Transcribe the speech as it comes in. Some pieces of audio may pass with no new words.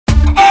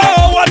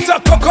what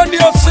a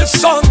Cococidiosis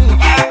song.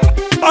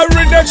 A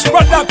Redux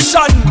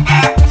production.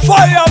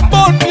 Fire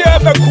burn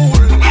Bebe cool.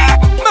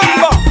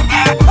 Remember?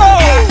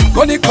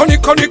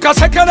 Koni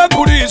kasekera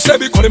kuli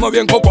sebi kolemo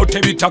byenkoko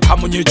tebitaka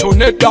munye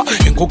chonedda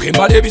enkoko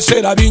emala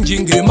ebiseera bingi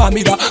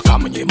ng'emamira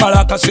kamunye mala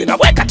akaseera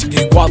bwekati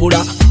genkwabula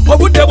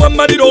obudde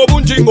bwammalira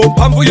obungi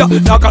ng'ompanvuya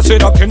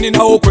n'akaseera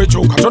kenninawo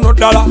okwekyuka katono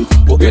ddala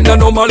ogenda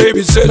n'omala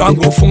ebiseera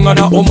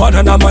ng'ofuŋŋana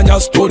omwana n'amanya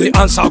sitole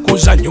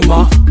ansaakuza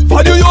nnyuma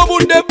valyu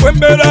y'obudde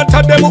bwembeera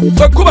ataddemu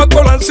bwekuba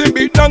kola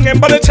nsimbi nange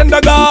mbale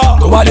kyendaga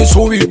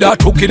tobalisuubidde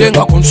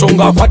atuukirenga ku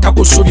nsonga akwata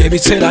ku ssubi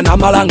ebiseera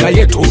n'amala nga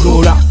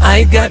yeetooloola.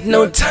 I got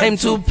no time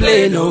to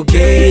play no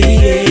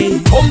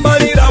game.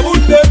 Ommalira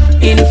budde.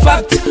 In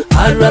fact,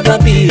 I'd rather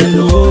be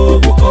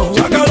alone.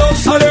 Jagala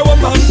osalewo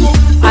mangu.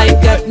 I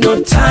got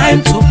no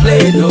time to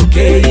play no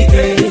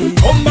game.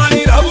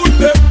 Ommalira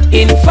budde.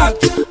 In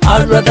fact,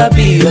 I'd rather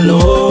be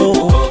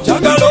alone.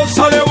 Jagala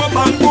osalewo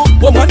mangu.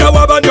 Omwana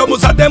w'abandi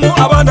omuzaddemu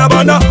abaana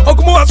bana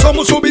okumuwasa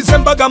omusuubiza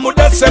embaga mu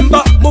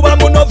Desemba muba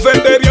mu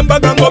Novemba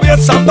eby'embaga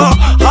ng'obyesamba.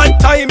 Hard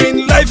time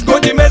in life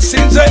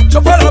gogimesinze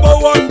kyovalaba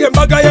owange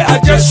embaga ye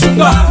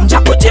ajesunga nja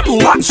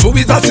kugimuwa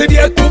nsuubiza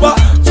siryekuba.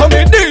 So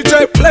me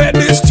DJ play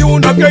this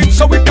tune again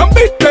so we can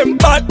beat them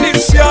bad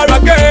this year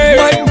again.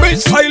 My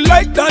miss, I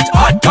like that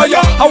hot tire,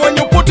 and when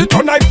you put it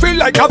on I feel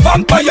like a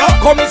vampire.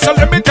 Come and so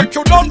let me take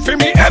you down for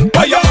me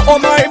empire. Oh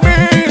my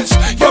miss,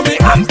 you're me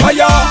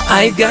empire.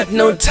 I got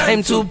no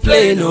time to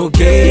play no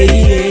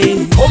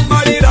game.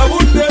 Ommalira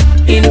budde.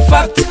 In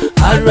fact,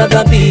 I'd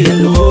rather be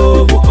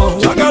alone.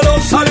 Jagala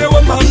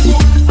osalewo mangu.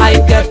 I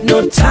got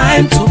no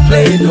time to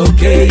play no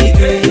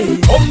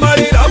game.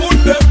 Ommalira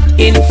budde.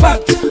 In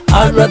fact,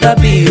 I'd rather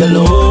be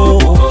alone.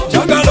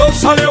 Jagala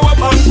osalewo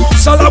mangu.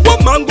 Salawo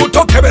mangu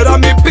tokebera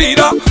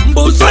mipiira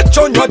mbuuza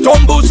kyonywa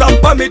tombuuza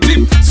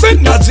mpamiti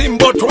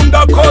sinnazimba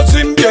otundako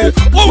zimbye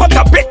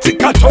owatapiti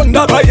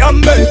katonda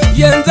bayambe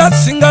yenza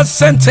singa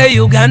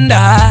sente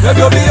Uganda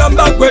ebyo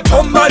biyamba gwe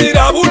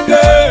tommalira budde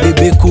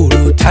Bebe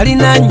kulu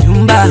talina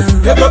nyumba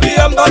ebyo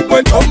biyamba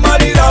gwe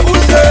tommalira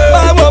budde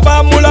babo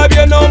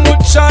bamulabye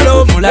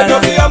n'omukyalo mulala ebyo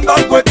biyamba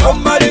gwe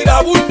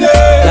tommalira budde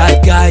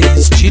that guy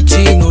is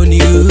cheating on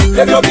you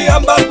ebyo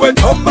biyamba gwe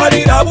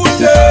tommalira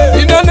budde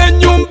ina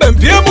n'ennyumba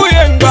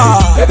empyemuyenga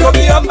ebyo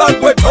biyamba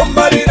gwe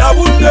tommalira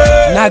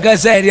budde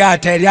nagaza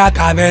eryato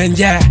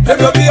eryakabenje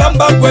ebyo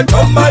biyamba gwe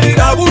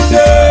tommalira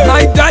budde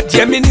my dad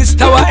ye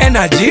minister wa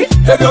energy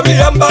ebyo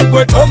biyamba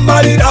gwe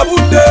tommalira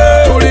budde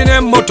tulina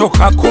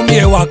emmotoka 10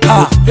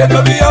 ewaka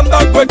ebyo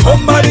biyamba gwe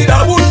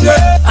tommalira budde.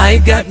 I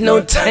got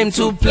no time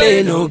to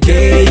play no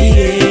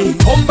game.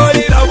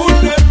 Ommalira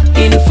budde.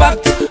 In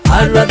fact,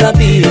 I'd rather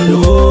be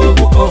alone.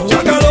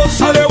 Jagala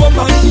osalewo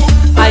mangu.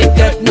 I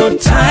got no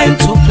time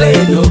to play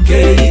no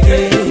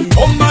game.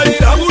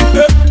 Ommalira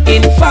budde.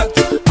 In fact,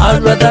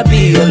 I'd rather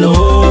be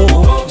alone.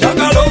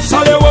 Jagala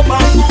osalewo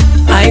mangu.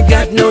 I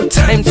got no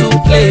time to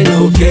play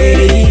no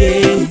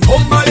game.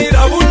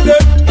 Ommalira budde.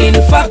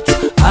 In fact,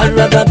 I'd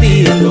rather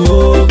be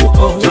alone.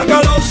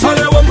 Jagala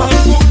osalewo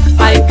mangu.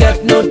 I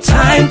got no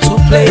time to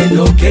play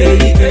no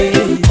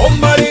game.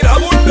 Ommalira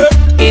budde.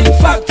 In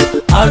fact,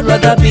 I'd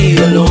rather be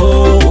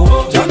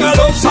alone.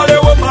 Jagala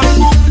osalewo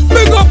mangu.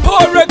 Big up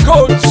all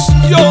records.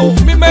 Yo,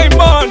 me main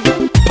man.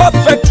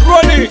 Perfect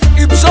Ronnie.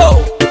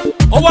 Ibzo.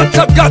 Oh, what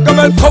a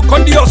Gargamel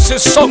Cococidiosis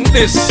song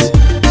this.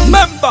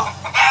 Member.